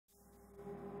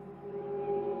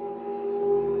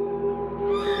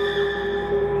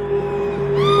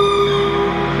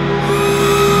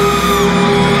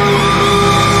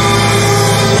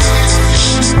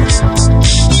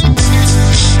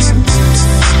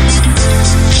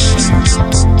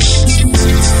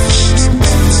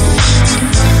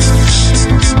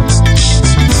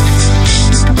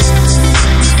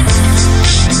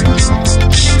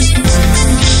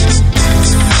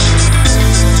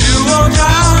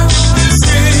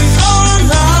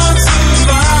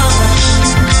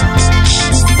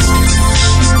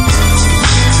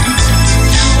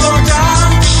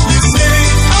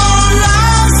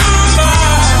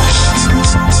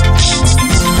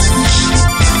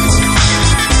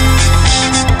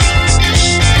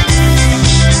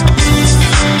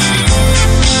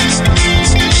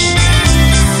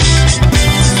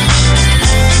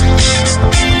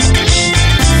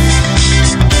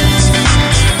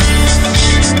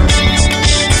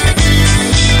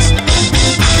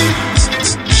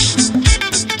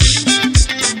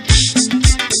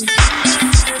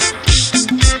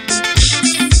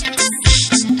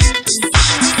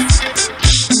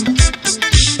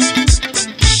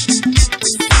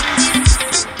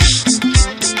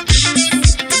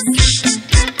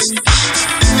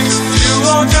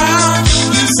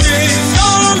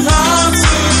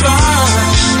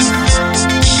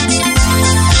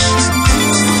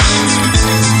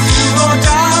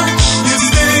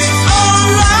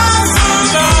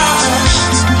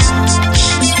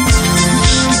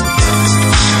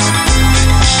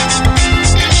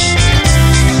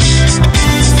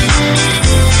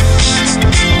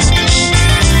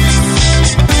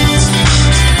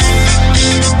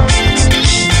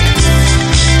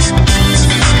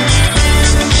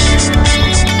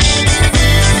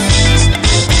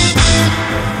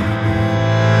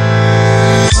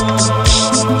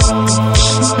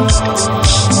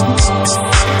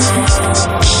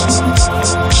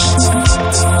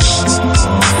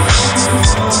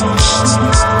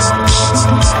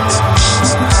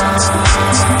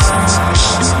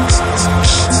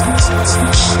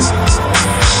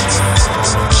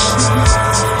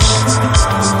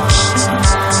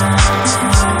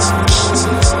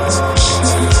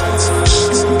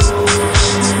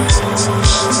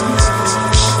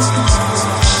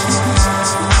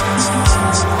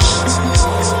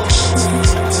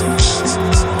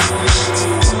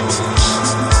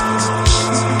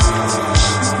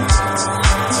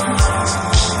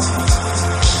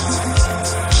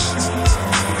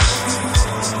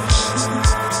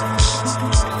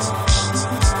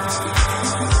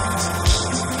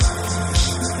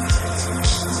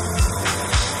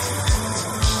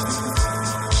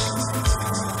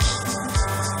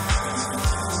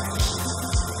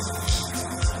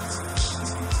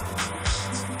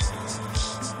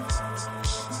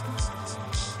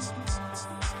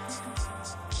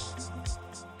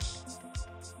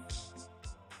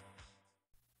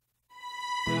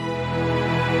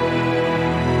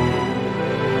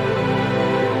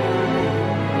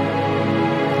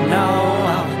no,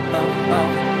 oh, oh, oh.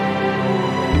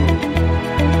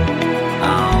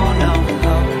 Oh no,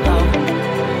 oh, oh.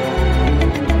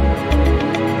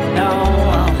 No,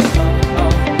 oh, oh,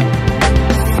 oh.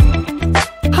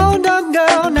 Hold on,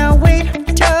 girl, now wait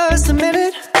just a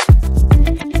minute.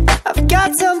 I've got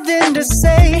something to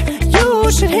say,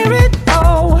 you should hear it.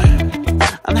 Oh,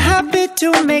 I'm happy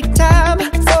to make time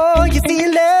for your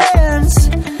feelings,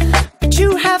 but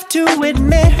you have to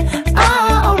admit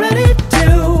I already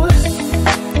do.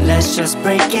 Let's just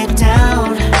break it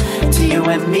down to you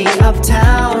and me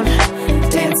uptown,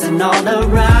 dancing all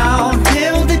around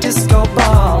till the disco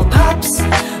ball pops.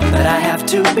 But I have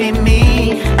to be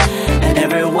me, and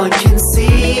everyone can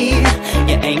see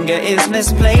your anger is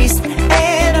misplaced,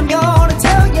 and I'm gonna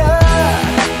tell ya,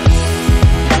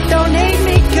 don't hate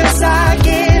me cause I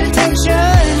get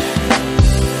attention.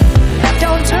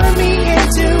 Don't turn me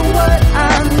into what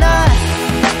I'm not.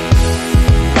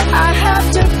 I have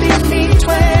to be me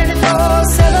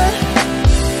 24/7,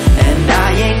 and I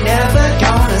ain't never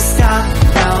gonna stop.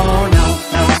 No, no,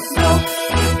 no, no.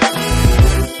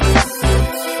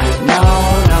 No,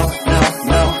 no, no,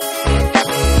 no.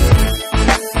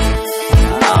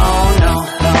 Oh, no,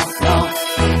 no, no.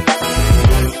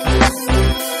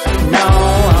 No,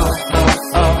 oh, oh,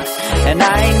 oh. And I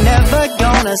ain't never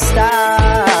gonna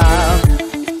stop.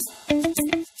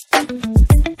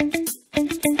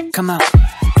 Come on.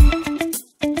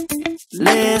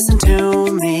 Listen to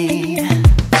me.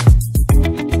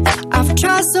 I've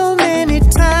tried so many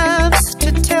times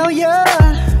to tell you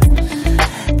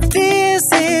this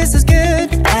is as good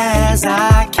as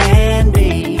I can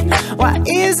be. Why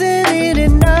isn't it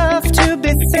enough to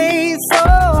be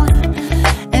faithful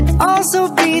and also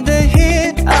be the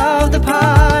hit of the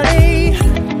party?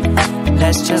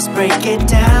 Let's just break it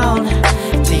down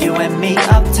to you and me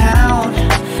uptown,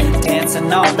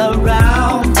 dancing all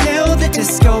around till the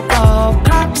disco ball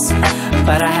pops.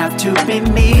 But I have to be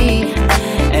me,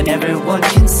 and everyone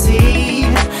can see